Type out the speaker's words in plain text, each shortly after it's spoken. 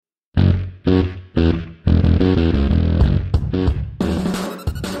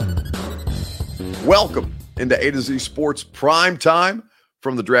Welcome into A to Z Sports Prime Time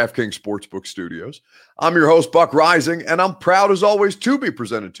from the DraftKings Sportsbook Studios. I'm your host, Buck Rising, and I'm proud as always to be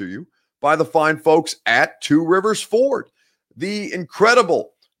presented to you by the fine folks at Two Rivers Ford. The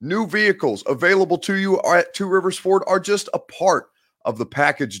incredible new vehicles available to you at Two Rivers Ford are just a part of the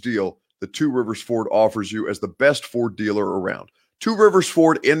package deal that Two Rivers Ford offers you as the best Ford dealer around. Two Rivers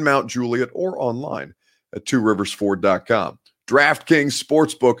Ford in Mount Juliet or online at tworiversford.com. DraftKings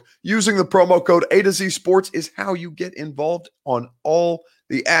Sportsbook, using the promo code A to Z Sports is how you get involved on all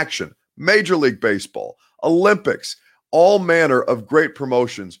the action. Major League Baseball, Olympics, all manner of great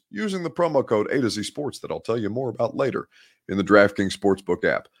promotions using the promo code A to Z Sports that I'll tell you more about later in the DraftKings Sportsbook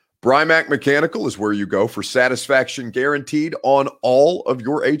app. Brymac Mechanical is where you go for satisfaction guaranteed on all of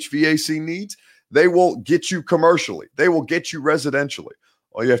your HVAC needs. They will get you commercially. They will get you residentially.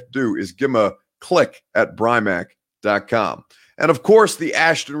 All you have to do is give them a click at Brymac.com. And of course, the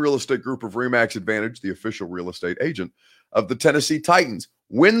Ashton Real Estate Group of RE/MAX Advantage, the official real estate agent of the Tennessee Titans.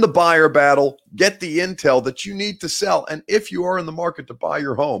 Win the buyer battle, get the intel that you need to sell. And if you are in the market to buy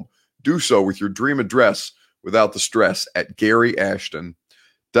your home, do so with your dream address without the stress at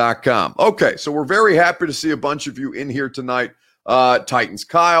GaryAshton.com. Okay, so we're very happy to see a bunch of you in here tonight. Titans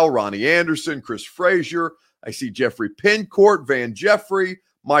Kyle, Ronnie Anderson, Chris Frazier. I see Jeffrey Pincourt, Van Jeffrey,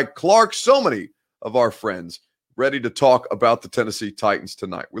 Mike Clark, so many of our friends ready to talk about the Tennessee Titans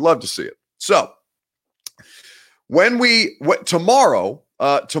tonight. We love to see it. So tomorrow,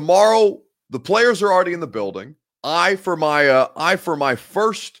 the players are already in the building. I for my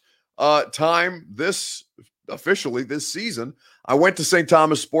first time officially this season, I went to St.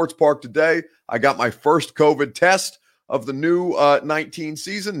 Thomas Sports Park today. I got my first COVID test of the new 19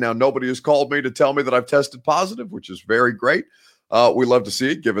 season. Now, nobody has called me to tell me that I've tested positive, which is very great. We love to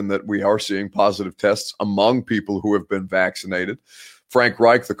see it, given that we are seeing positive tests among people who have been vaccinated. Frank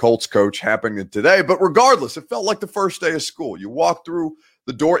Reich, the Colts coach, happening today. But regardless, it felt like the first day of school. You walk through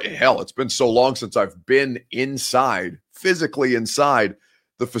the door. Hell, it's been so long since I've been physically inside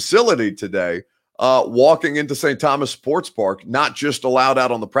the facility today, walking into St. Thomas Sports Park, not just allowed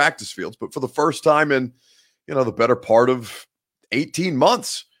out on the practice fields, but for the first time in, the better part of 18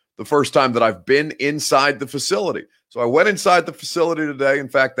 months, the first time that I've been inside the facility. So I went inside the facility today. In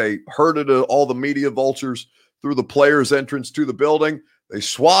fact, they herded all the media vultures through the players' entrance to the building. They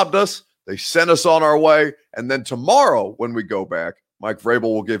swabbed us. They sent us on our way. And then tomorrow, when we go back, Mike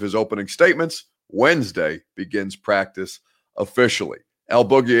Vrabel will give his opening statements. Wednesday begins practice officially. El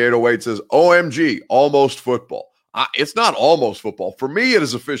Boogie 808 says, OMG, almost football. It's not almost football. For me, it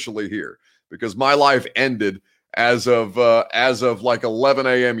is officially here because my life ended as of like 11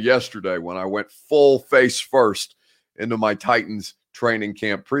 a.m. yesterday when I went full face first into my Titans training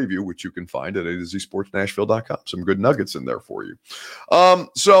camp preview, which you can find at AtoZSportsNashville.com. Some good nuggets in there for you.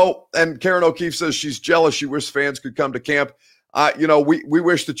 And Karen O'Keefe says she's jealous. She wishes fans could come to camp. We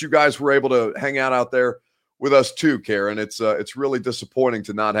wish that you guys were able to hang out there with us too, Karen. It's really disappointing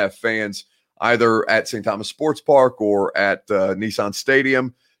to not have fans either at St. Thomas Sports Park or at Nissan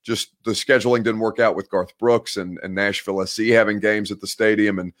Stadium. Just the scheduling didn't work out with Garth Brooks and Nashville SC having games at the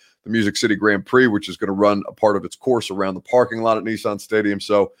stadium and the Music City Grand Prix, which is going to run a part of its course around the parking lot at Nissan Stadium.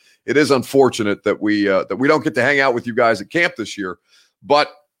 So it is unfortunate that we don't get to hang out with you guys at camp this year.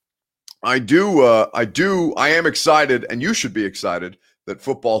 But I am excited, and you should be excited that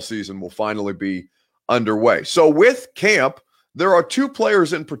football season will finally be underway. So with camp, there are two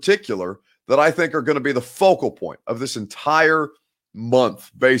players in particular that I think are going to be the focal point of this entire month,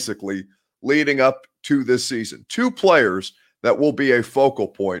 basically leading up to this season. Two players that will be a focal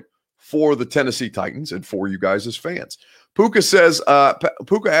point for the Tennessee Titans and for you guys as fans. Puka says,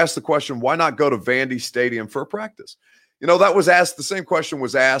 Puka asked the question, why not go to Vandy Stadium for a practice? That was asked, the same question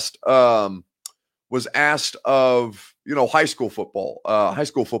was asked of, high school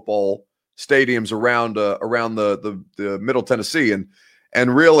football stadiums around the middle Tennessee.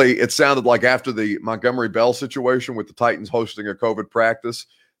 And really, it sounded like after the Montgomery Bell situation with the Titans hosting a COVID practice,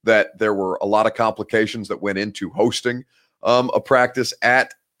 that there were a lot of complications that went into hosting a practice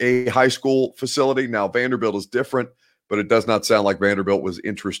at a high school facility. Now, Vanderbilt is different, but it does not sound like Vanderbilt was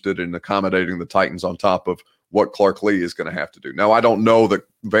interested in accommodating the Titans on top of what Clark Lee is going to have to do. Now, I don't know that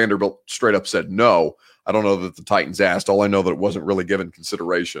Vanderbilt straight up said no. I don't know that the Titans asked. All I know that it wasn't really given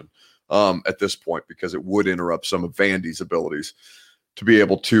consideration at this point because it would interrupt some of Vandy's abilities to be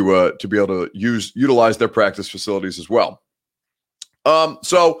able to utilize their practice facilities as well.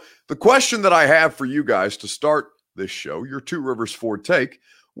 So the question that I have for you guys to start this show, your Two Rivers Ford take,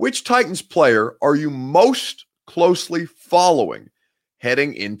 which Titans player are you most closely following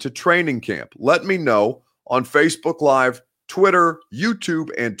heading into training camp? Let me know on Facebook Live, Twitter, YouTube,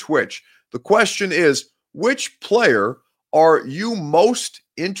 and Twitch. The question is, which player are you most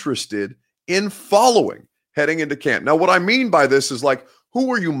interested in following heading into camp? Now, what I mean by this is like,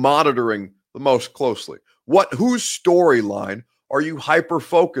 who are you monitoring the most closely? Whose storyline are you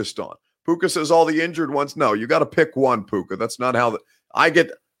hyper-focused on? Puka says all the injured ones. No, you got to pick one, Puka. That's not how I'm going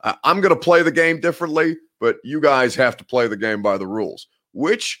to play the game differently, but you guys have to play the game by the rules.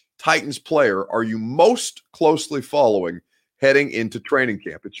 Which Titans player are you most closely following heading into training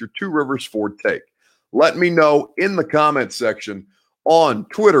camp? It's your Two Rivers Ford take. Let me know in the comment section on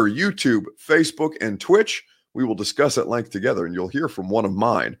Twitter, YouTube, Facebook, and Twitch. We will discuss at length together, and you'll hear from one of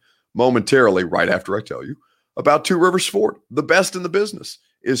mine momentarily right after I tell you about Two Rivers Ford. The best in the business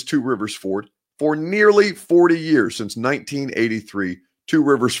is Two Rivers Ford. For nearly 40 years, since 1983, Two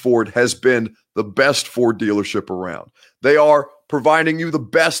Rivers Ford has been the best Ford dealership around. They are providing you the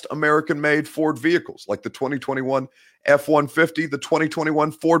best American-made Ford vehicles, like the 2021 F-150, the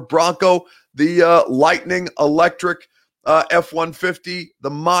 2021 Ford Bronco, the Lightning electric F-150, the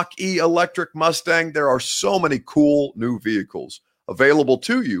Mach-E electric Mustang. There are so many cool new vehicles available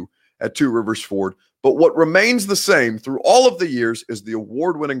to you at Two Rivers Ford. But what remains the same through all of the years is the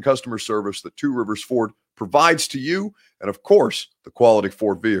award-winning customer service that Two Rivers Ford provides to you, and of course, the quality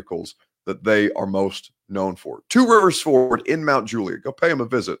Ford vehicles that they are most known for. Two Rivers Ford in Mount Juliet. Go pay them a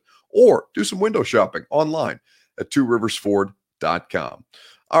visit or do some window shopping online at tworiversford.com.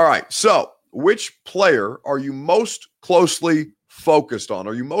 All right, so which player are you most closely focused on?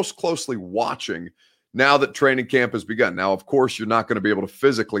 Are you most closely watching now that training camp has begun? Now, of course, you're not going to be able to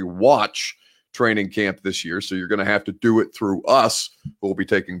physically watch training camp this year, so you're going to have to do it through us, who will be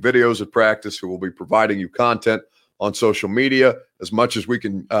taking videos at practice, who will be providing you content on social media as much as we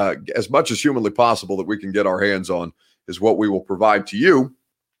can, as much as humanly possible that we can get our hands on is what we will provide to you.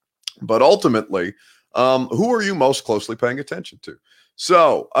 But ultimately, who are you most closely paying attention to?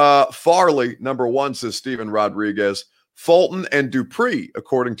 So Farley, number one, says Steven Rodriguez, Fulton and Dupree,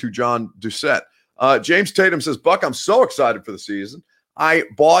 according to John Doucette. James Tatum says, Buck, I'm so excited for the season. I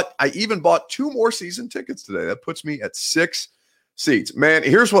even bought 2 more season tickets today. That puts me at 6 seats. Man,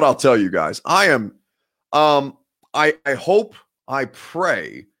 here's what I'll tell you guys. I am, I hope, I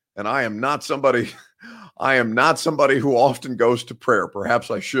pray, and I am not somebody who often goes to prayer. Perhaps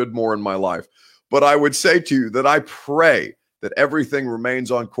I should more in my life. But I would say to you that I pray that everything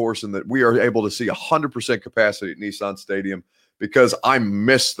remains on course and that we are able to see 100% capacity at Nissan Stadium, because I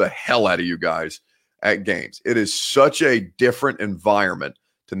miss the hell out of you guys at games. It is such a different environment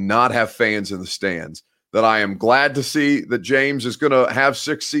to not have fans in the stands that I am glad to see that James is going to have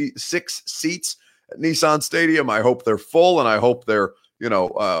 6 seats at Nissan Stadium. I hope they're full, and I hope they're,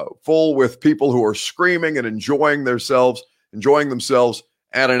 full with people who are screaming and enjoying themselves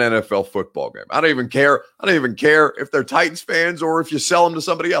at an NFL football game. I don't even care if they're Titans fans or if you sell them to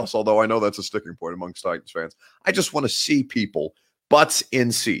somebody else, although I know that's a sticking point amongst Titans fans. I just want to see people butts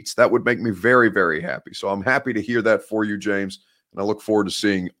in seats. That would make me very, very happy. So I'm happy to hear that for you, James, and I look forward to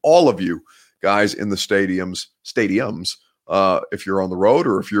seeing all of you guys in the stadiums, if you're on the road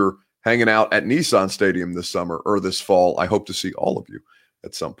or if you're hanging out at Nissan Stadium this summer or this fall. I hope to see all of you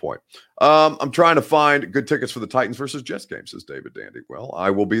at some point. I'm trying to find good tickets for the Titans versus Jets game, says David Dandy. Well, I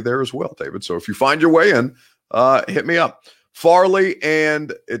will be there as well, David. So if you find your way in, hit me up. Farley,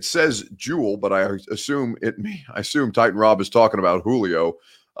 and it says Jewel, but I assume Titan Rob is talking about Julio.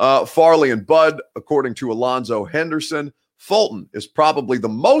 Farley and Bud, according to Alonzo Henderson. Fulton is probably the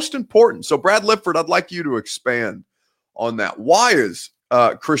most important. So Brad Lipford, I'd like you to expand on that. Why is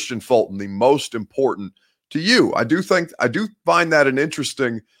Christian Fulton the most important to you? I do find that an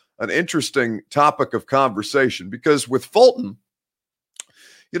interesting topic of conversation, because with Fulton,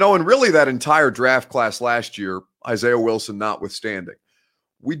 and really that entire draft class last year, Isaiah Wilson notwithstanding,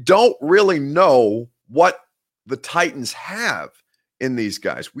 we don't really know what the Titans have in these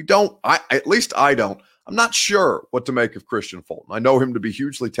guys. We don't, at least I don't. I'm not sure what to make of Christian Fulton. I know him to be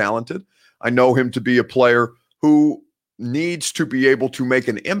hugely talented. I know him to be a player who needs to be able to make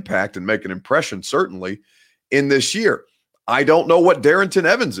an impact and make an impression, certainly, in this year. I don't know what Darrington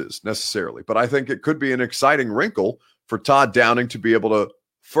Evans is necessarily, but I think it could be an exciting wrinkle for Todd Downing to be able to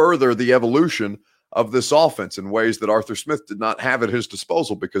further the evolution of this offense in ways that Arthur Smith did not have at his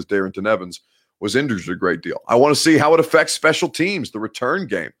disposal because Darrington Evans was injured a great deal. I want to see how it affects special teams, the return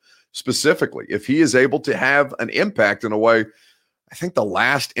game specifically. If he is able to have an impact in a way, I think the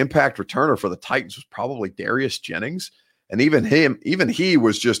last impact returner for the Titans was probably Darius Jennings. And even he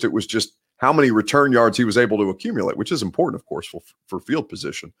was just how many return yards he was able to accumulate, which is important, of course, for field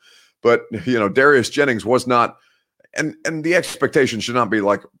position. But, Darius Jennings was not, and the expectation should not be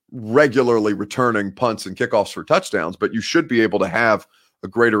like regularly returning punts and kickoffs for touchdowns, but you should be able to have a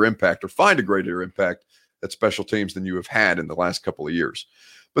greater impact or find a greater impact at special teams than you have had in the last couple of years.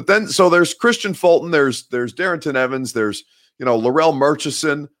 But then, so there's Christian Fulton, there's Darrington Evans, there's, Laurel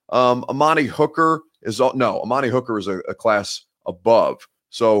Murchison, Amani Hooker Amani Hooker is a class above.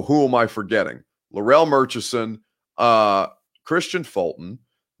 So who am I forgetting? Laurel Murchison, Christian Fulton.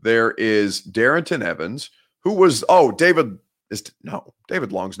 There is Darrington Evans, who was, David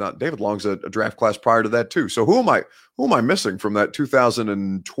Long's not. David Long's a draft class prior to that too. So who am I missing from that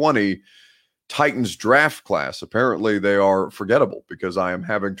 2020 Titans draft class? Apparently they are forgettable because I am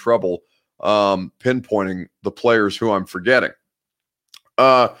having trouble pinpointing the players who I'm forgetting.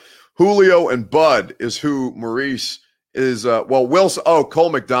 Julio and Bud is who Maurice is. Wilson.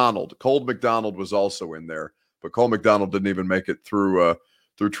 Cole McDonald. Cole McDonald was also in there, but Cole McDonald didn't even make it through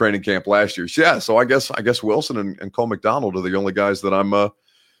training camp last year. So, yeah, so I guess Wilson and Cole McDonald are the only guys that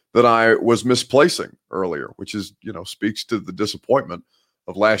that I was misplacing earlier, which is, speaks to the disappointment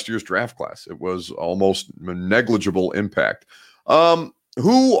of last year's draft class. It was almost negligible impact.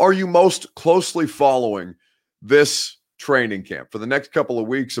 Who are you most closely following this training camp for the next couple of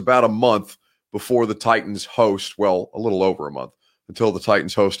weeks, about a month before the Titans host, a little over a month until the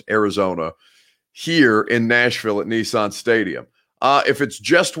Titans host Arizona here in Nashville at Nissan Stadium? If it's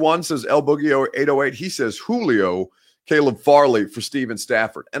just one, says El Boogie 808, he says Julio, Caleb Farley for Steven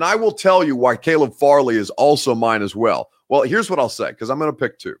Stafford. And I will tell you why Caleb Farley is also mine as well. Well, here's what I'll say, because I'm going to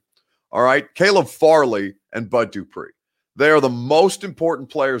pick two. All right, Caleb Farley and Bud Dupree. They are the most important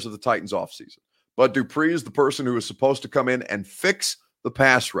players of the Titans offseason. Bud Dupree is the person who is supposed to come in and fix the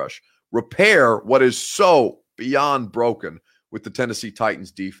pass rush, repair what is so beyond broken with the Tennessee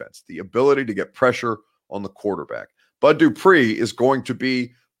Titans defense, the ability to get pressure on the quarterback. Bud Dupree is going to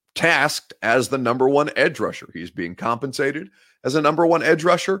be tasked as the number one edge rusher. He's being compensated as a number one edge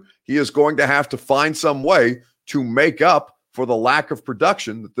rusher. He is going to have to find some way to make up for the lack of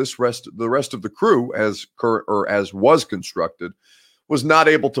production that the rest of the crew, as was constructed, was not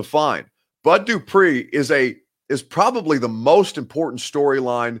able to find. Bud Dupree is probably the most important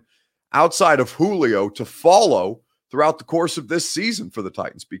storyline outside of Julio to follow throughout the course of this season for the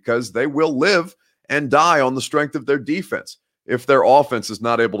Titans, because they will live and die on the strength of their defense if their offense is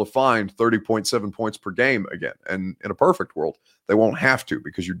not able to find 30.7 points per game again. And in a perfect world, they won't have to,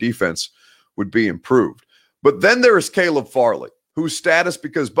 because your defense would be improved. But then there is Caleb Farley, whose status,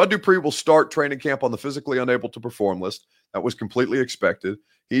 because Bud Dupree will start training camp on the physically unable to perform list. That was completely expected.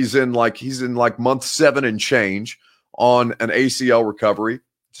 He's in month 7 and change on an ACL recovery.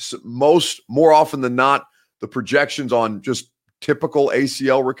 More often than not, the projections on just typical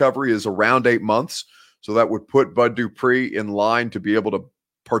ACL recovery is around 8 months. So that would put Bud Dupree in line to be able to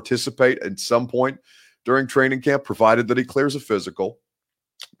participate at some point during training camp, provided that he clears a physical.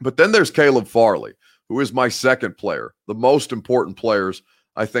 But then there's Caleb Farley, who is my second player, the most important players,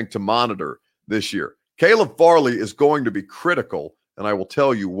 I think, to monitor this year. Caleb Farley is going to be critical, and I will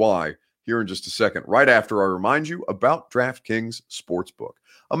tell you why here in just a second, right after I remind you about DraftKings Sportsbook.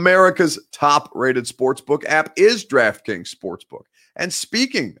 America's top-rated sportsbook app is DraftKings Sportsbook. And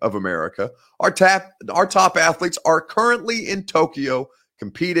speaking of America, our top athletes are currently in Tokyo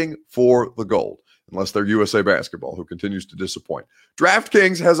competing for the gold, unless they're USA Basketball, who continues to disappoint.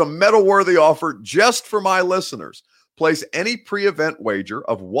 DraftKings has a medal-worthy offer just for my listeners. Place any pre-event wager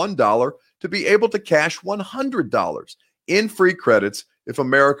of $1 to be able to cash $100 in free credits if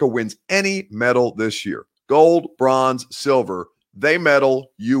America wins any medal this year. Gold, bronze, silver, they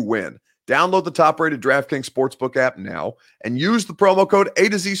medal, you win. Download the top-rated DraftKings Sportsbook app now and use the promo code A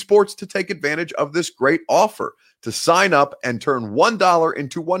to Z Sports to take advantage of this great offer to sign up and turn $1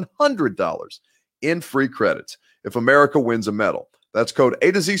 into $100 in free credits if America wins a medal. That's code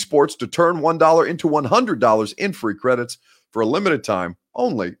A to Z Sports to turn $1 into $100 in free credits for a limited time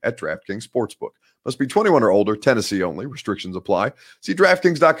only at DraftKings Sportsbook. Must be 21 or older, Tennessee only. Restrictions apply. See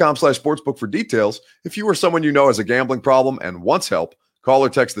DraftKings.com/sportsbook for details. If you or someone you know has a gambling problem and wants help, call or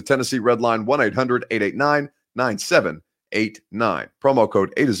text the Tennessee Red Line 1-800-889-9789. Promo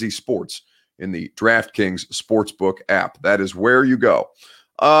code A to Z Sports in the DraftKings Sportsbook app. That is where you go.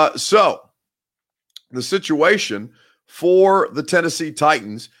 So the situation for the Tennessee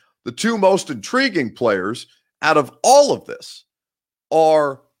Titans, the two most intriguing players out of all of this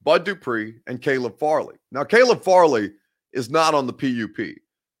are Bud Dupree and Caleb Farley. Now, Caleb Farley is not on the PUP.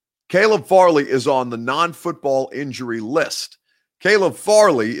 Caleb Farley is on the non-football injury list. Caleb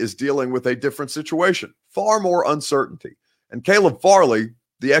Farley is dealing with a different situation, far more uncertainty. And Caleb Farley,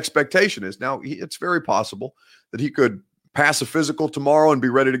 the expectation is now it's very possible that he could pass a physical tomorrow and be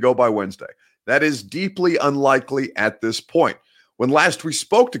ready to go by Wednesday. That is deeply unlikely at this point. When last we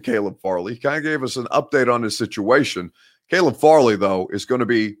spoke to Caleb Farley, he kind of gave us an update on his situation. Caleb Farley, though, is going to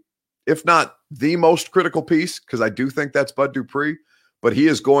be, if not the most critical piece, because I do think that's Bud Dupree, but he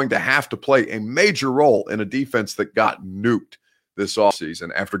is going to have to play a major role in a defense that got nuked this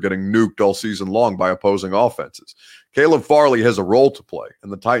offseason after getting nuked all season long by opposing offenses. Caleb Farley has a role to play,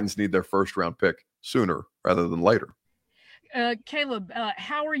 and the Titans need their first-round pick sooner rather than later. Caleb,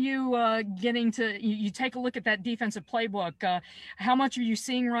 how are you getting to, you take a look at that defensive playbook. How much are you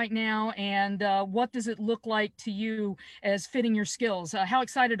seeing right now, and what does it look like to you as fitting your skills? How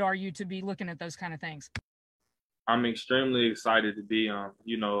excited are you to be looking at those kind of things? I'm extremely excited to be,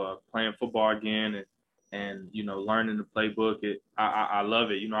 playing football again and learning the playbook. I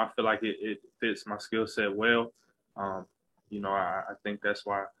love it. I feel like it fits my skill set well. I think that's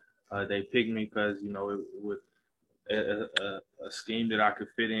why they picked me, because, it would a scheme that I could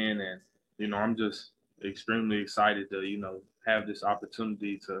fit in, and I'm just extremely excited to have this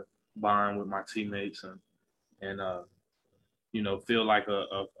opportunity to bond with my teammates and feel like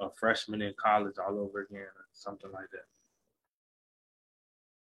a freshman in college all over again, or something like that.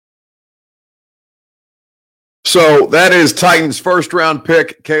 So that is Titans first round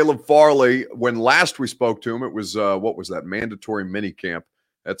pick Caleb Farley. When last we spoke to him, it was what was that, mandatory mini camp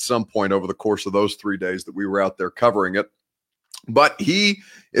at some point over the course of those 3 days that we were out there covering it. But the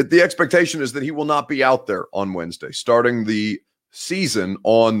expectation is that he will not be out there on Wednesday, starting the season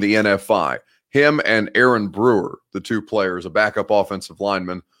on the NFI. Him and Aaron Brewer, the two players, a backup offensive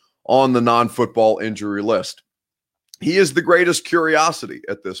lineman, on the non-football injury list. He is the greatest curiosity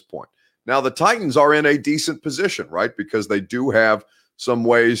at this point. Now, the Titans are in a decent position, right? Because they do have some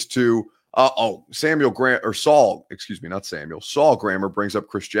ways to Saul Grammer brings up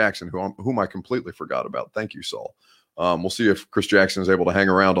Chris Jackson, whom I completely forgot about. Thank you, Saul. We'll see if Chris Jackson is able to hang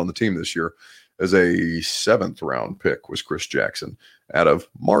around on the team this year. As a 7th round pick was Chris Jackson out of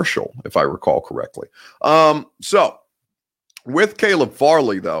Marshall, if I recall correctly. So with Caleb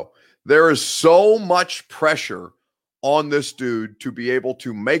Farley, though, there is so much pressure on this dude to be able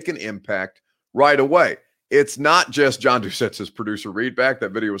to make an impact right away. It's not just John Doucette's his producer Reed back.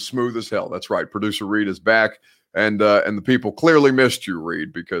 That video was smooth as hell. That's right. Producer Reed is back. And the people clearly missed you,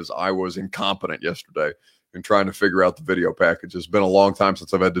 Reed, because I was incompetent yesterday in trying to figure out the video package. It's been a long time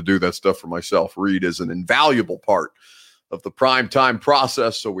since I've had to do that stuff for myself. Reed is an invaluable part of the PRIMETIME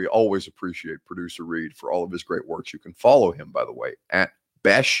process, so we always appreciate producer Reed for all of his great works. You can follow him, by the way, at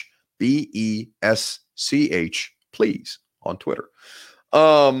Besch, B-E-S-C-H, please, on Twitter.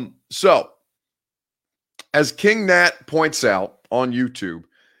 So, as King Nat points out on YouTube,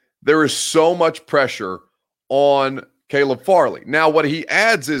 there is so much pressure on Caleb Farley. Now, what he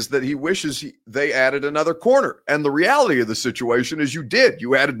adds is that he wishes they added another corner. And the reality of the situation is you did.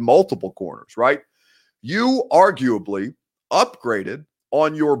 You added multiple corners, right? You arguably upgraded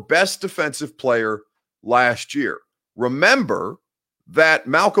on your best defensive player last year. Remember that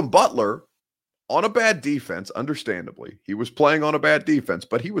Malcolm Butler, on a bad defense, understandably, he was playing on a bad defense,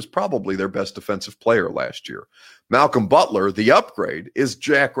 but he was probably their best defensive player last year. Malcolm Butler, the upgrade, is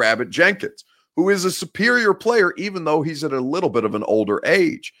Jackrabbit Jenkins, who is a superior player, even though he's at a little bit of an older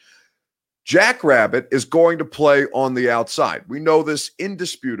age. Jackrabbit is going to play on the outside. We know this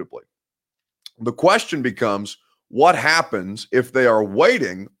indisputably. The question becomes, what happens if they are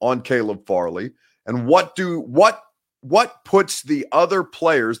waiting on Caleb Farley, and what puts the other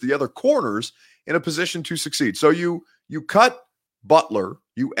players, the other corners, in a position to succeed? So you cut Butler,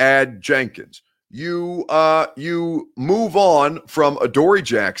 you add Jenkins, you move on from Adoree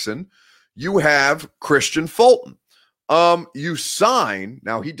Jackson, you have Christian Fulton. You sign,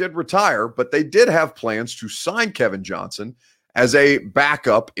 now he did retire, but they did have plans to sign Kevin Johnson as a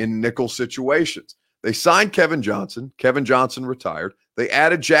backup in nickel situations. They signed Kevin Johnson. Kevin Johnson retired. They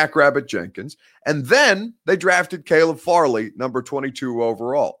added Jackrabbit Jenkins, and then they drafted Caleb Farley, number 22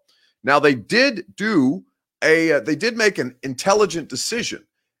 overall. Now, they did make an intelligent decision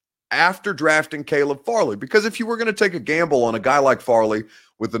after drafting Caleb Farley, because if you were going to take a gamble on a guy like Farley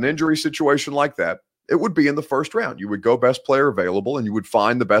with an injury situation like that, it would be in the first round. You would go best player available, and you would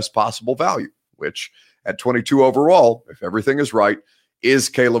find the best possible value, which at 22 overall, if everything is right, is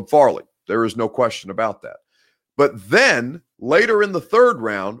Caleb Farley. There is no question about that. But then later in the third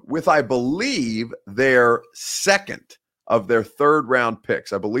round, with, I believe, their second of their third round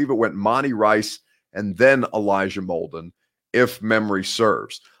picks, I believe it went Monty Rice and then Elijah Molden, if memory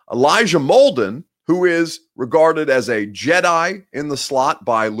serves. Elijah Molden, who is regarded as a Jedi in the slot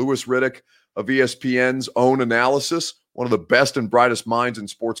by Louis Riddick of ESPN's own analysis, one of the best and brightest minds in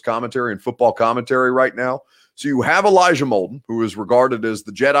sports commentary and football commentary right now. So you have Elijah Molden, who is regarded as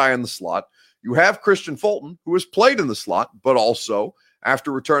the Jedi in the slot. You have Christian Fulton, who has played in the slot, but also,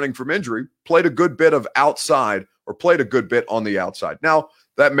 after returning from injury, played a good bit of outside or played a good bit on the outside. Now,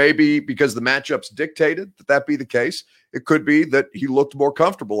 that may be because the matchups dictated that be the case. It could be that he looked more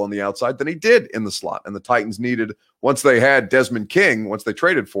comfortable on the outside than he did in the slot. And the Titans needed, once they had Desmond King, once they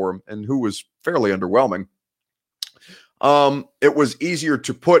traded for him, and who was fairly underwhelming, it was easier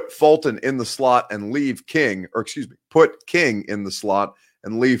to put Fulton in the slot and leave King, put King in the slot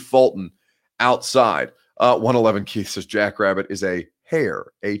and leave Fulton outside. 111 Keith says Jackrabbit is a hare,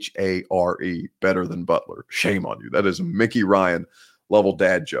 Hare, better than Butler. Shame on you. That is a Mickey Ryan level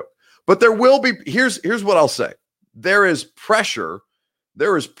dad joke. But there will be, here's what I'll say. There is pressure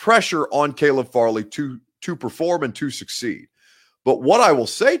on Caleb Farley to perform and to succeed. But what I will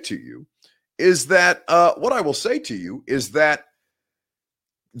say to you is that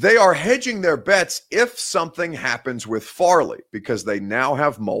they are hedging their bets if something happens with Farley, because they now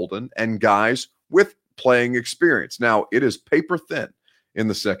have Molden and guys with playing experience. Now, it is paper thin in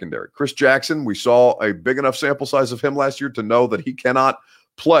the secondary. Chris Jackson, we saw a big enough sample size of him last year to know that he cannot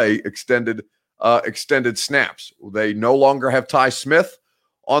play extended snaps. They no longer have Ty Smith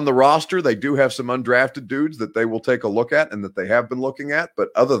on the roster. They do have some undrafted dudes that they will take a look at and that they have been looking at. But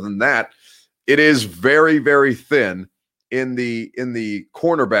other than that, it is very, very thin in the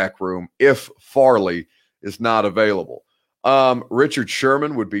cornerback room if Farley is not available. Richard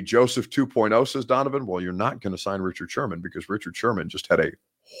Sherman would be Joseph 2.0, says Donovan. Well, you're not going to sign Richard Sherman because Richard Sherman just had a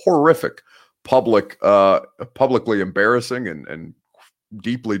horrific publicly embarrassing and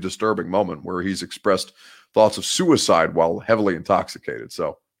deeply disturbing moment where he's expressed thoughts of suicide while heavily intoxicated.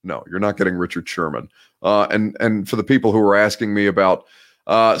 So no, you're not getting Richard Sherman. And for the people who are asking me about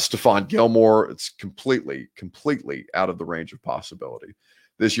Stephon Gilmore, it's completely out of the range of possibility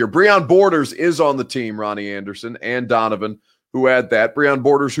this year. Breon Borders is on the team, Ronnie Anderson and Donovan, who add that. Breon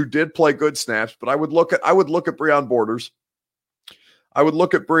Borders, who did play good snaps, but I would look at Breon Borders. I would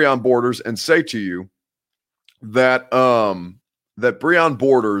look at Breon Borders and say to you that that Breon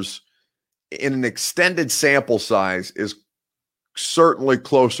Borders in an extended sample size is certainly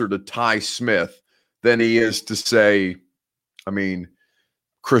closer to Ty Smith than he is to, say,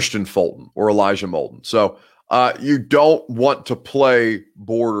 Christian Fulton or Elijah Molden. So you don't want to play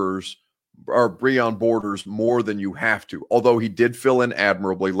Borders or Breon Borders more than you have to, although he did fill in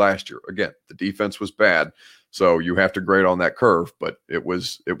admirably last year. Again, the defense was bad, so you have to grade on that curve, but it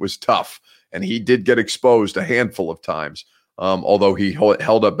was tough, and he did get exposed a handful of times, although he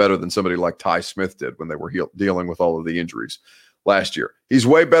held up better than somebody like Ty Smith did when they were dealing with all of the injuries last year. He's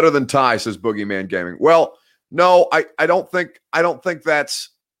way better than Ty, says Boogeyman Gaming. Well, no, I don't think that's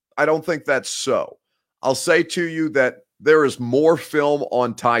so. I'll say to you that there is more film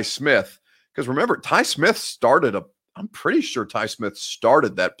on Ty Smith, because remember, I'm pretty sure Ty Smith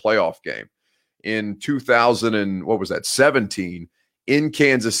started that playoff game in 2017 in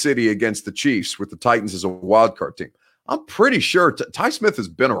Kansas City against the Chiefs with the Titans as a wild card team. I'm pretty sure Ty Smith has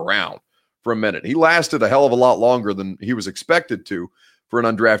been around for a minute. He lasted a hell of a lot longer than he was expected to for an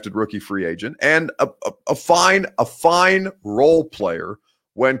undrafted rookie free agent, and a fine role player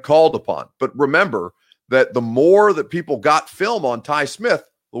when called upon. But remember that the more that people got film on Ty Smith,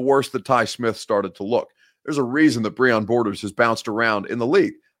 the worse that Ty Smith started to look. There's a reason that Breon Borders has bounced around in the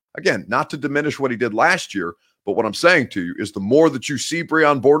league. Again, not to diminish what he did last year, but what I'm saying to you is the more that you see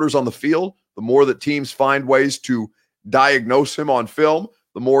Breon Borders on the field, the more that teams find ways to diagnose him on film,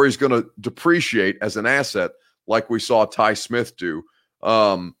 the more he's going to depreciate as an asset, like we saw Ty Smith do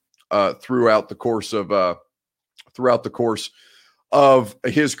throughout the course of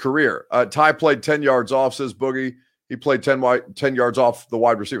his career. Ty played 10 yards off, says Boogie. He played 10 yards off the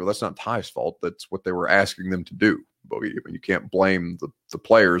wide receiver. That's not Ty's fault. That's what they were asking them to do, Boogie. You can't blame the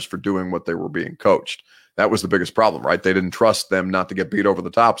players for doing what they were being coached. That was the biggest problem, right? They didn't trust them not to get beat over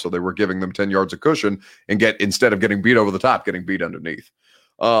the top, so they were giving them 10 yards of cushion and instead of getting beat over the top, getting beat underneath.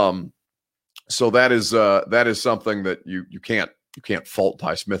 So that is something that you can't fault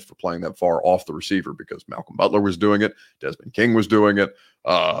Ty Smith for playing that far off the receiver, because Malcolm Butler was doing it. Desmond King was doing it.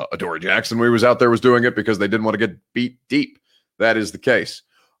 Adoree Jackson, when he was out there, was doing it because they didn't want to get beat deep. That is the case.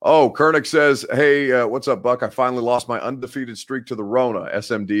 Oh, Kernick says, hey, what's up, Buck? I finally lost my undefeated streak to the Rona,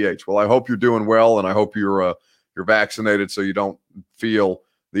 SMDH. Well, I hope you're doing well, and I hope you're vaccinated so you don't feel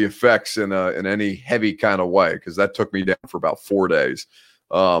the effects in any heavy kind of way, because that took me down for about 4 days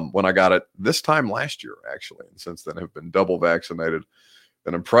when I got it this time last year, actually. And since then, I've been double vaccinated,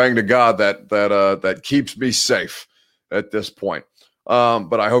 and I'm praying to God that keeps me safe at this point.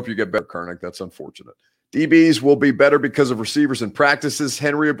 But I hope you get better, Kernick. That's unfortunate. DBs will be better because of receivers in practices,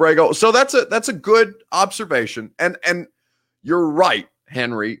 Henry Abrego. So that's a good observation. And you're right,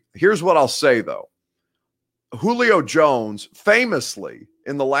 Henry. Here's what I'll say, though. Julio Jones famously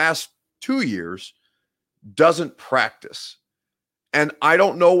in the last 2 years doesn't practice. And I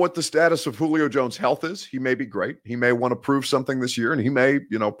don't know what the status of Julio Jones' health is. He may be great. He may want to prove something this year, and he may,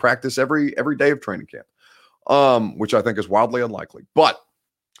 practice every day of training camp, which I think is wildly unlikely. But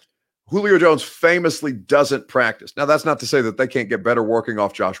Julio Jones famously doesn't practice. Now, that's not to say that they can't get better working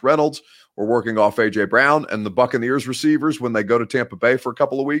off Josh Reynolds or working off A.J. Brown and the Buccaneers receivers when they go to Tampa Bay for a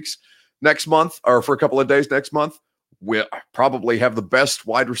couple of weeks next month, or for a couple of days next month. We'll probably have the best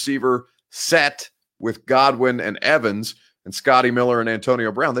wide receiver set with Godwin and Evans and Scotty Miller and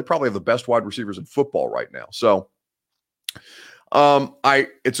Antonio Brown. They probably have the best wide receivers in football right now. So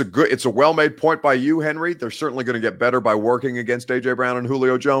it's a well-made point by you, Henry. They're certainly going to get better by working against A.J. Brown and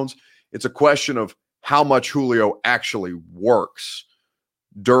Julio Jones. It's a question of how much Julio actually works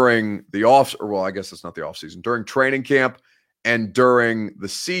during the I guess it's not the offseason, during training camp and during the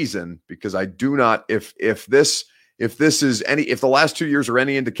season, because I do not, if the last 2 years are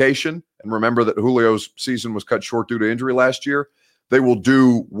any indication, and remember that Julio's season was cut short due to injury last year, they will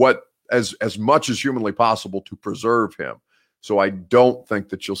do what as much as humanly possible to preserve him. So I don't think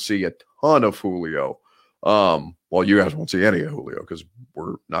that you'll see a ton of Julio. Well, you guys won't see any of Julio because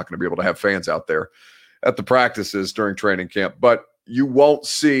we're not going to be able to have fans out there at the practices during training camp. But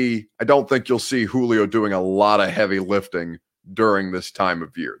I don't think you'll see Julio doing a lot of heavy lifting during this time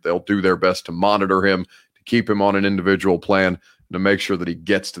of year. They'll do their best to monitor him, to keep him on an individual plan, to make sure that he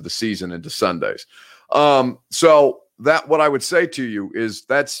gets to the season into Sundays. So that what I would say to you is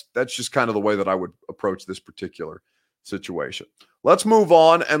that's just kind of the way that I would approach this particular situation. Let's move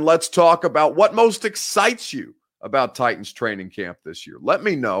on and let's talk about what most excites you about Titans training camp this year. Let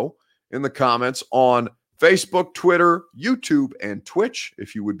me know in the comments on Facebook, Twitter, YouTube, and Twitch.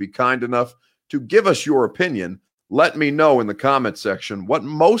 If you would be kind enough to give us your opinion, let me know in the comment section what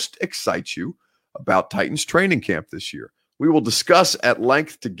most excites you about Titans training camp this year. We will discuss at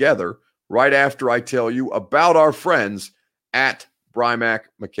length together right after I tell you about our friends at Brymak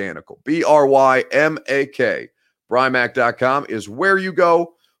Mechanical. BRYMAK. Brymak.com is where you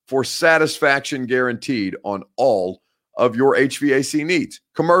go for satisfaction guaranteed on all of your HVAC needs.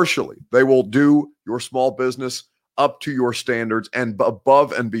 Commercially, they will do your small business up to your standards and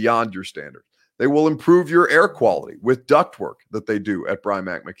above and beyond your standards. They will improve your air quality with ductwork that they do at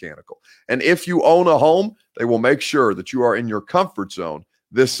Brymak Mechanical. And if you own a home, they will make sure that you are in your comfort zone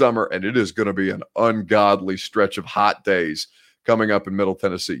this summer, and it is going to be an ungodly stretch of hot days coming up in Middle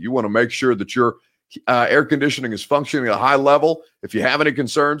Tennessee. You want to make sure that your air conditioning is functioning at a high level. If you have any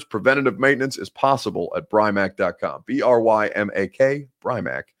concerns, preventative maintenance is possible at Brymak.com. BRYMAK,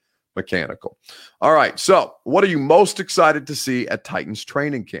 Brymak Mechanical. All right, so what are you most excited to see at Titans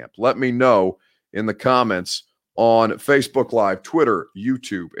training camp? Let me know in the comments on Facebook Live, Twitter,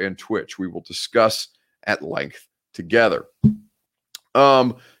 YouTube, and Twitch. We will discuss at length together.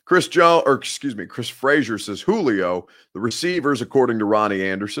 Chris Frazier says Julio, the receivers, according to Ronnie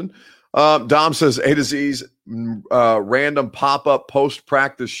Anderson. Dom says A to Z's random pop-up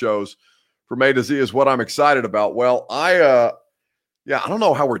post-practice shows from A to Z is what I'm excited about. Well, I don't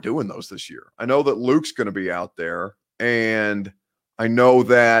know how we're doing those this year. I know that Luke's going to be out there, and I know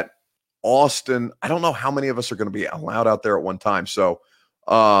that Austin, I don't know how many of us are going to be allowed out there at one time. So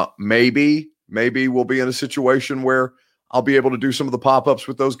maybe we'll be in a situation where I'll be able to do some of the pop-ups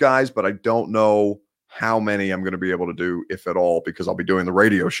with those guys, but I don't know how many I'm going to be able to do, if at all, because I'll be doing the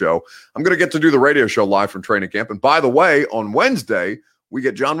radio show. I'm going to get to do the radio show live from training camp. And by the way, on Wednesday, we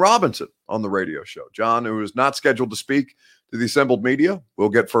get John Robinson on the radio show. John, who is not scheduled to speak to the assembled media, we'll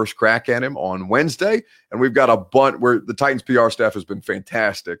get first crack at him on Wednesday. And we've got a bunch where the Titans PR staff has been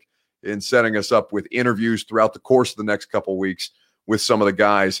fantastic in setting us up with interviews throughout the course of the next couple of weeks with some of the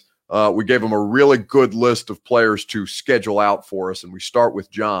guys. We gave them a really good list of players to schedule out for us, and we start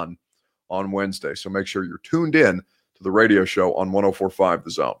with John on Wednesday. So make sure you're tuned in to the radio show on 104.5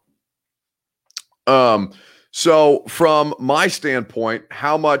 The Zone. So from my standpoint,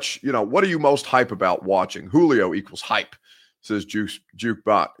 how much, what are you most hype about watching? Julio equals hype, says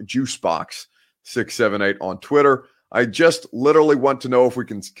Juicebox678 on Twitter. I just literally want to know if we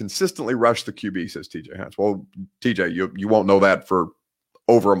can consistently rush the QB, says TJ Hans. Well, TJ, you won't know that for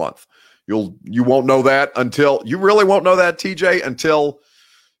over a month. You won't know that until, you really won't know that, TJ, until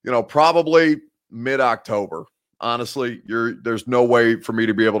probably mid-October. Honestly, there's no way for me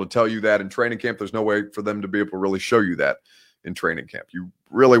to be able to tell you that in training camp. There's no way for them to be able to really show you that in training camp. You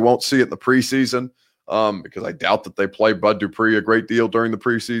really won't see it in the preseason because I doubt that they play Bud Dupree a great deal during the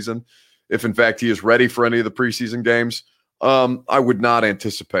preseason. If, in fact, he is ready for any of the preseason games, I would not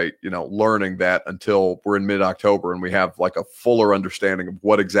anticipate, learning that until we're in mid-October and we have like a fuller understanding of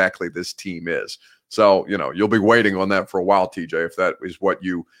what exactly this team is. So, you'll be waiting on that for a while, TJ,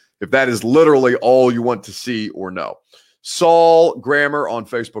 if that is literally all you want to see or know. Saul Grammer on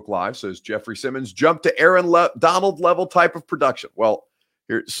Facebook Live says Jeffrey Simmons jumped to Aaron Donald level type of production. Well,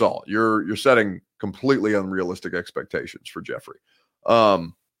 here, Saul, you're setting completely unrealistic expectations for Jeffrey.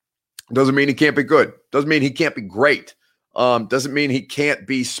 Doesn't mean he can't be good. Doesn't mean he can't be great. Doesn't mean he can't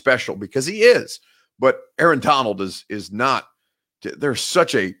be special, because he is. But Aaron Donald is not. There's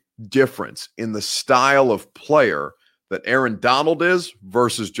such a difference in the style of player that Aaron Donald is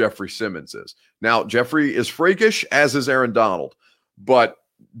versus Jeffrey Simmons is. Now, Jeffrey is freakish, as is Aaron Donald, but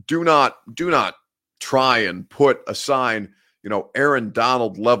do not try and assign, Aaron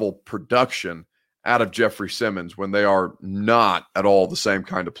Donald level production out of Jeffrey Simmons when they are not at all the same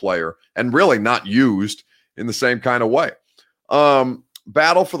kind of player and really not used in the same kind of way.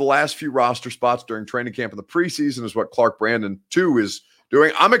 Battle for the last few roster spots during training camp in the preseason is what Clark Brandon 2 is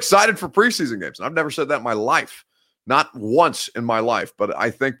doing. I'm excited for preseason games. I've never said that in my life. Not once in my life, but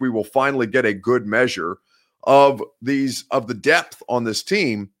I think we will finally get a good measure of the depth on this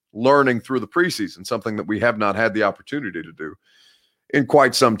team learning through the preseason, something that we have not had the opportunity to do in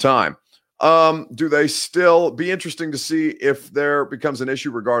quite some time. Do they still be interesting to see if there becomes an issue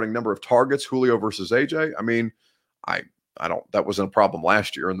regarding number of targets, Julio versus AJ? I mean, I don't, that wasn't a problem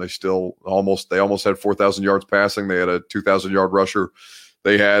last year, and they almost had 4,000 yards passing. They had a 2,000-yard rusher.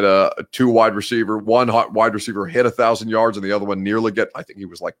 They had one wide receiver hit 1,000 yards, and the other one nearly I think he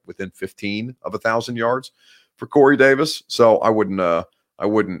was like within 15 of 1,000 yards for Corey Davis. So I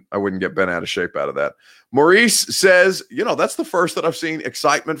wouldn't get bent out of shape out of that. Maurice says, that's the first that I've seen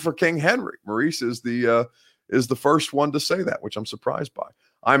excitement for King Henry. Maurice is the first one to say that, which I'm surprised by.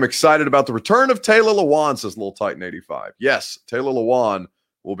 I'm excited about the return of Taylor Lewan, says Little Titan 85. Yes, Taylor Lewan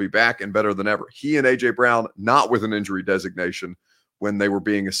will be back and better than ever. He and A.J. Brown, not with an injury designation when they were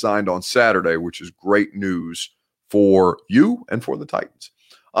being assigned on Saturday, which is great news for you and for the Titans.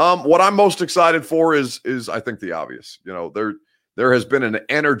 What I'm most excited for is I think the obvious. There has been an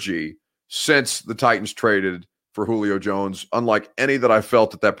energy since the Titans traded for Julio Jones, unlike any that I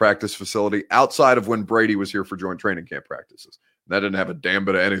felt at that practice facility outside of when Brady was here for joint training camp practices. That didn't have a damn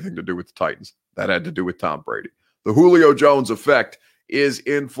bit of anything to do with the Titans. That had to do with Tom Brady. The Julio Jones effect is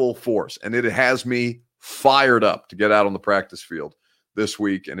in full force, and it has me fired up to get out on the practice field this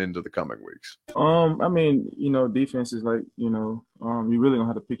week and into the coming weeks. I mean, defense is like, you really don't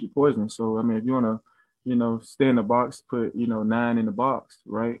have to pick your poison. So, I mean, if you want to, stay in the box, put, 9 in the box,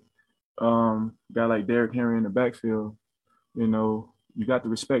 right? Guy like Derrick Henry in the backfield, you got to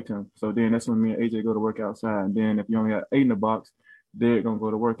respect him. So then that's when me and AJ go to work outside. And then if you only got 8 in the box, Derrick going to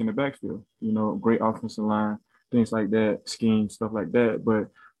go to work in the backfield. Great offensive line, things like that, scheme, stuff like that. But,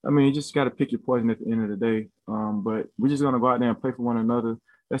 I mean, you just got to pick your poison at the end of the day. But we're just going to go out there and play for one another.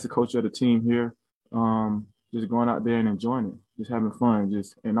 That's the culture of the team here. Just going out there and enjoying it, just having fun,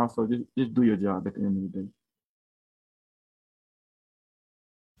 and also just do your job at the end of the day.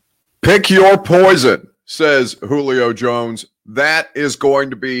 Pick your poison, says Julio Jones. That is going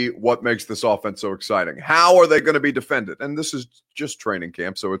to be what makes this offense so exciting. How are they going to be defended? And this is just training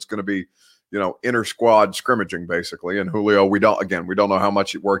camp, so it's going to be, inter-squad scrimmaging, basically. And Julio, we don't know how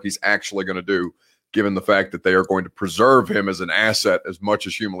much work he's actually going to do, given the fact that they are going to preserve him as an asset as much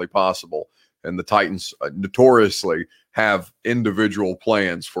as humanly possible. And the Titans notoriously have individual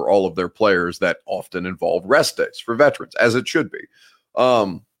plans for all of their players that often involve rest days for veterans, as it should be.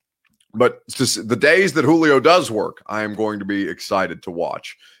 But just the days that Julio does work, I am going to be excited to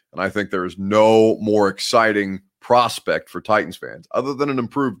watch. And I think there is no more exciting prospect for Titans fans other than an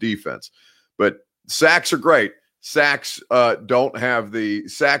improved defense. But sacks are great. Sacks don't have the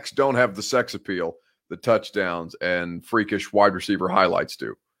sex appeal that touchdowns and freakish wide receiver highlights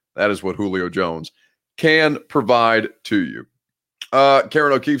do. That is what Julio Jones can provide to you.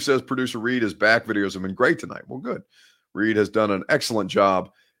 Karen O'Keefe says producer Reed is back. Videos have been great tonight. Well, good. Reed has done an excellent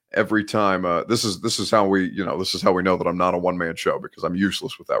job every time. This is how we know that I'm not a one-man show, because I'm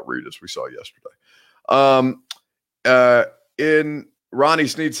useless without Reed, as we saw yesterday. In Ronnie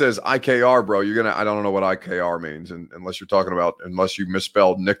Sneed says IKR, bro. I don't know what IKR means, and unless you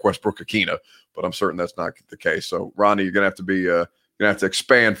misspelled Nick Westbrook-Akina, but I'm certain that's not the case. So Ronnie, you're gonna have to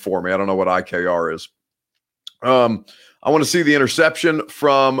expand for me. I don't know what IKR is. I want to see the interception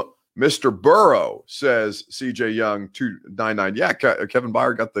from Mr. Burrow, says CJ Young 299. Yeah, Kevin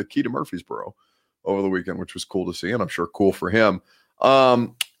Byard got the key to Murfreesboro over the weekend, which was cool to see, and I'm sure cool for him.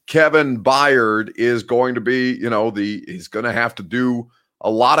 Kevin Byard is going to be, he's going to have to do a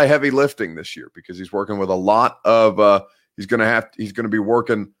lot of heavy lifting this year, because he's working with a lot of he's going to be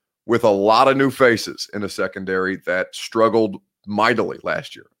working with a lot of new faces in a secondary that struggled mightily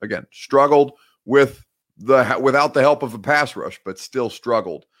last year. Again, struggled without the help of a pass rush, but still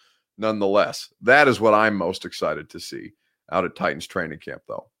struggled nonetheless. That is what I'm most excited to see out at Titans training camp,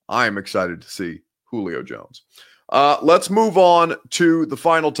 though. I am excited to see Julio Jones. Let's move on to the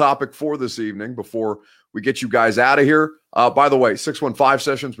final topic for this evening before we get you guys out of here. By the way, 615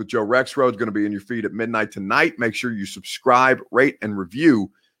 Sessions with Joe Rexroad is going to be in your feed at midnight tonight. Make sure you subscribe, rate, and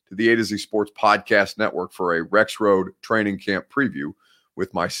review to the A to Z Sports Podcast Network for a Rexroad training camp preview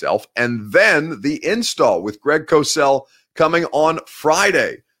with myself. And then the install with Greg Cosell coming on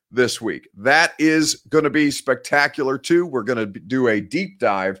Friday this week. That is going to be spectacular too. We're going to do a deep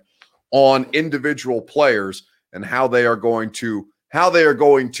dive on individual players and how they are going to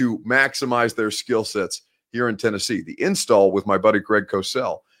maximize their skill sets here in Tennessee. The install with my buddy Greg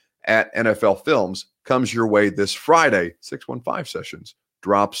Cosell at NFL Films comes your way this Friday. 615 Sessions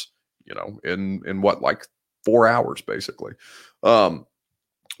drops, in what, like 4 hours, basically.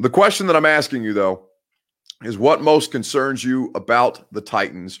 The question that I'm asking you, though, is what most concerns you about the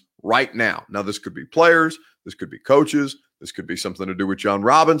Titans right now? Now, this could be players, this could be coaches, this could be something to do with John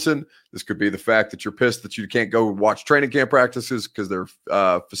Robinson, this could be the fact that you're pissed that you can't go watch training camp practices because their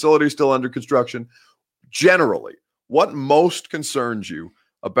facility is still under construction. Generally, what most concerns you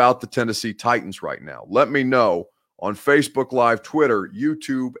about the Tennessee Titans right now? Let me know on Facebook Live, Twitter,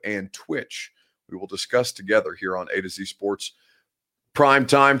 YouTube, and Twitch. We will discuss together here on A to Z Sports Prime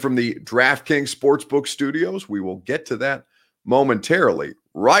Time from the DraftKings Sportsbook Studios. We will get to that momentarily,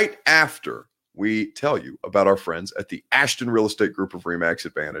 right after we tell you about our friends at the Ashton Real Estate Group of RE/MAX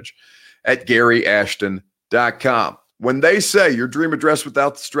Advantage at GaryAshton.com. When they say your dream address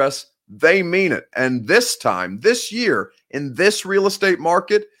without the stress, they mean it. And this time, this year, in this real estate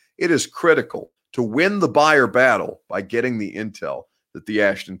market, it is critical to win the buyer battle by getting the intel that the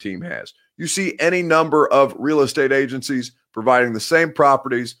Ashton team has. You see any number of real estate agencies providing the same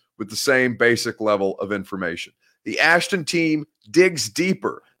properties with the same basic level of information. The Ashton team digs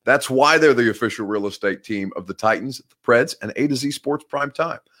deeper. That's why they're the official real estate team of the Titans, the Preds, and A to Z Sports Prime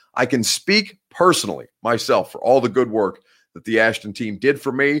Time. I can speak personally myself for all the good work that the Ashton team did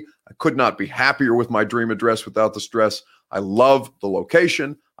for me. I could not be happier with my dream address without the stress. I love the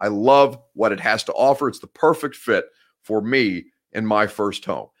location. I love what it has to offer. It's the perfect fit for me in my first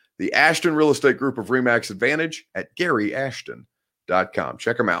home. The Ashton Real Estate Group of RE/MAX Advantage at GaryAshton.com.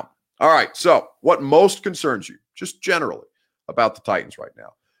 Check them out. All right, so what most concerns you, just generally, about the Titans right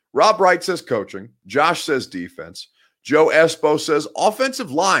now? Rob Wright says coaching. Josh says defense. Joe Espo says offensive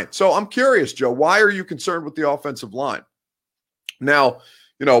line. So I'm curious, Joe, why are you concerned with the offensive line? Now,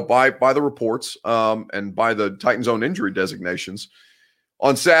 by the reports and by the Titans' own injury designations,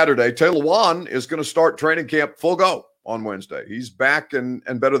 on Saturday, Taylor Lewan is going to start training camp full go on Wednesday. He's back and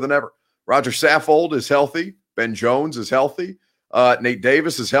better than ever. Roger Saffold is healthy. Ben Jones is healthy. Nate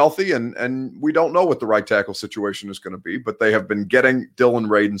Davis is healthy, and we don't know what the right tackle situation is going to be, but they have been getting Dylan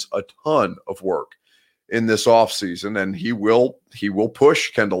Radins a ton of work in this offseason, and he will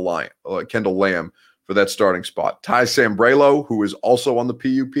push Kendall Lamb for that starting spot. Ty Sambrailo, who is also on the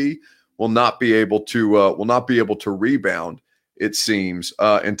PUP, will not be able to rebound, it seems,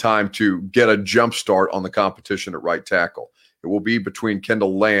 in time to get a jump start on the competition at right tackle. It will be between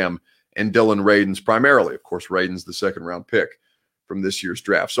Kendall Lamb and Dylan Radins primarily. Of course, Radins the second-round pick from this year's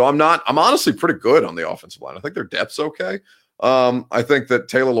draft. So I'm honestly pretty good on the offensive line. I think their depth's okay. I think that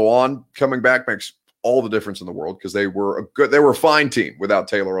Taylor Lewan coming back makes all the difference in the world because they were a fine team without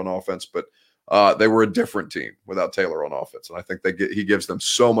Taylor on offense, but they were a different team without Taylor on offense. And I think he gives them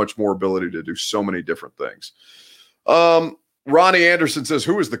so much more ability to do so many different things. Ronnie Anderson says,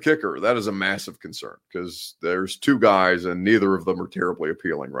 who is the kicker? That is a massive concern because there's two guys and neither of them are terribly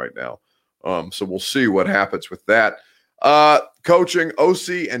appealing right now. So we'll see what happens with that. Coaching,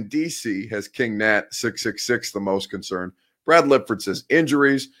 OC and DC has King Nat 666 the most concern. Brad Lipford says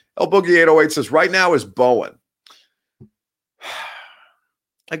injuries. El Boogie 808 says right now is Bowen.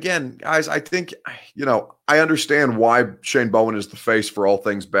 Again, guys, I think, I understand why Shane Bowen is the face for all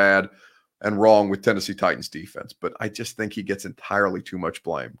things bad and wrong with Tennessee Titans defense, but I just think he gets entirely too much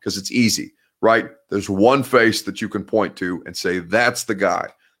blame because it's easy, right? There's one face that you can point to and say, that's the guy.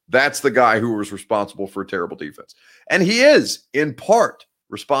 That's the guy who was responsible for a terrible defense. And he is, in part,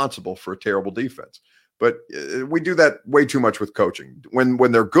 responsible for a terrible defense. But we do that way too much with coaching.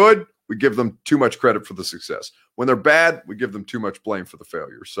 When they're good, we give them too much credit for the success. When they're bad, we give them too much blame for the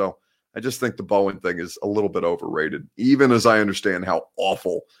failure. So I just think the Bowen thing is a little bit overrated, even as I understand how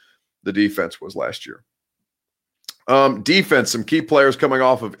awful the defense was last year. Defense, some key players coming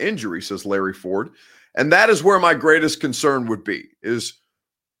off of injury, says Larry Ford. And that is where my greatest concern would be, is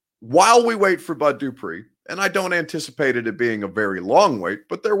while we wait for Bud Dupree, and I don't anticipate it being a very long wait,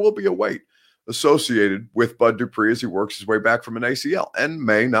 but there will be a wait. associated with Bud Dupree as he works his way back from an ACL and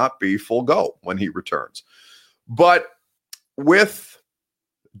may not be full go when he returns. But with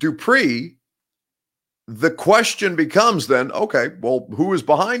Dupree, the question becomes then, okay, well, who is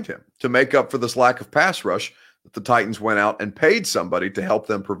behind him to make up for this lack of pass rush that the Titans went out and paid somebody to help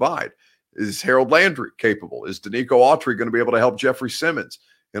them provide? Is Harold Landry capable? Is Danico Autry going to be able to help Jeffrey Simmons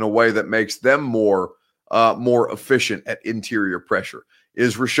in a way that makes them more efficient at interior pressure?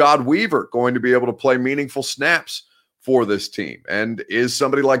 Is Rashad Weaver going to be able to play meaningful snaps for this team? And is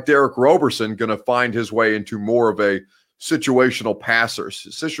somebody like Derek Roberson going to find his way into more of a situational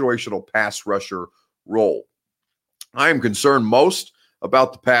pass rusher role? I am concerned most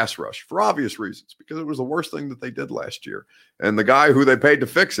about the pass rush for obvious reasons, because it was the worst thing that they did last year. And the guy who they paid to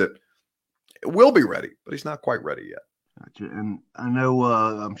fix it will be ready, but he's not quite ready yet. Gotcha. And I know,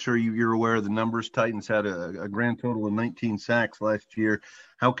 I'm sure you're aware of the numbers. Titans had a grand total of 19 sacks last year.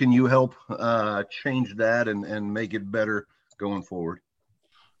 How can you help change that and make it better going forward?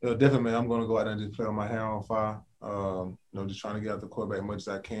 Definitely, man. I'm going to go out there and just play with my hair on fire. Just trying to get out the quarterback as much as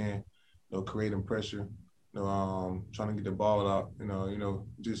I can. Creating pressure. Trying to get the ball out.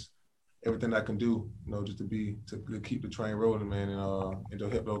 Just everything I can do. Just to keep the train rolling, man, and to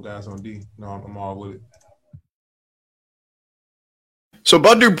help those guys on D. I'm all with it. So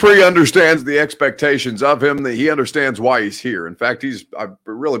Bud Dupree understands the expectations of him. That he understands why he's here. In fact, I've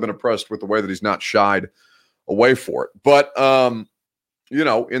really been impressed with the way that he's not shied away for it. But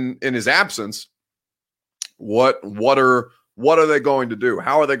in his absence, what are they going to do?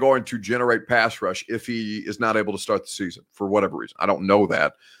 How are they going to generate pass rush if he is not able to start the season for whatever reason? I don't know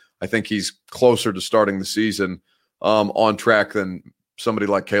that. I think he's closer to starting the season on track than somebody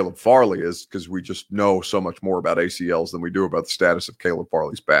like Caleb Farley is, because we just know so much more about ACLs than we do about the status of Caleb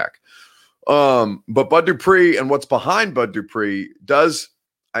Farley's back. But Bud Dupree and what's behind Bud Dupree it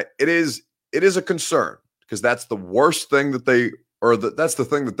is a concern, because that's the worst thing that that's the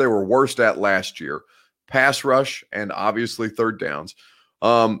thing that they were worst at last year. Pass rush and obviously third downs.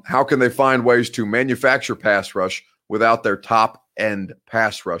 How can they find ways to manufacture pass rush without their top end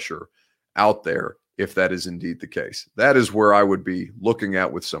pass rusher out there, if that is indeed the case? That is where I would be looking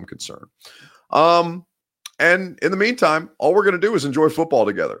at with some concern. And in the meantime, all we're going to do is enjoy football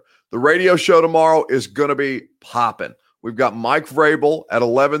together. The radio show tomorrow is going to be popping. We've got Mike Vrabel at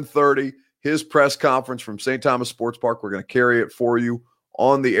 11:30, his press conference from St. Thomas Sports Park. We're going to carry it for you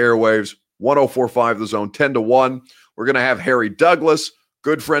on the airwaves, 104.5 The Zone, 10-1. We're going to have Harry Douglas,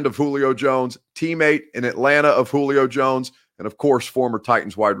 good friend of Julio Jones, teammate in Atlanta of Julio Jones, and of course, former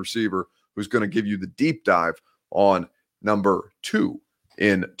Titans wide receiver, who's going to give you the deep dive on number 2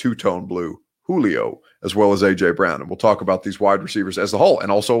 in two-tone blue, Julio, as well as A.J. Brown. And we'll talk about these wide receivers as a whole.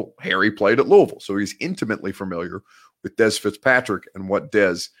 And also, Harry played at Louisville, so he's intimately familiar with Dez Fitzpatrick and what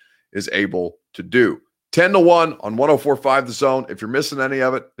Dez is able to do. 10-1 on 104.5 The Zone. If you're missing any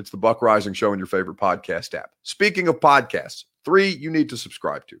of it, it's the Buck Rising Show in your favorite podcast app. Speaking of podcasts, 3 you need to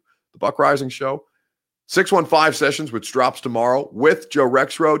subscribe to. The Buck Rising Show, 615 Sessions, which drops tomorrow with Joe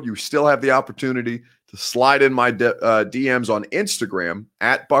Rexrode. You still have the opportunity to slide in my DMs on Instagram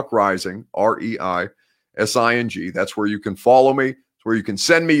at Buck Rising, REISING. That's where you can follow me. It's where you can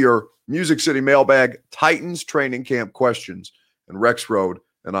send me your Music City mailbag, Titans training camp questions, and Rexrode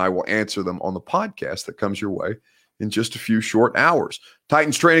and I will answer them on the podcast that comes your way in just a few short hours.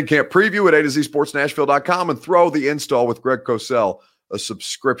 Titans training camp preview at AtoZSportsNashville.com, and throw the install with Greg Cosell a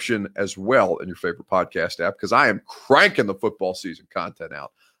subscription as well in your favorite podcast app, because I am cranking the football season content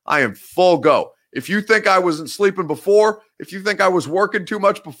out. I am full go. If you think I wasn't sleeping before, if you think I was working too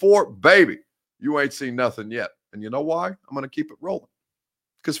much before, baby, you ain't seen nothing yet. And you know why? I'm going to keep it rolling,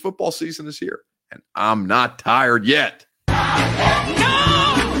 because football season is here, and I'm not tired yet.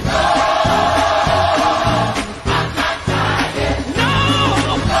 No!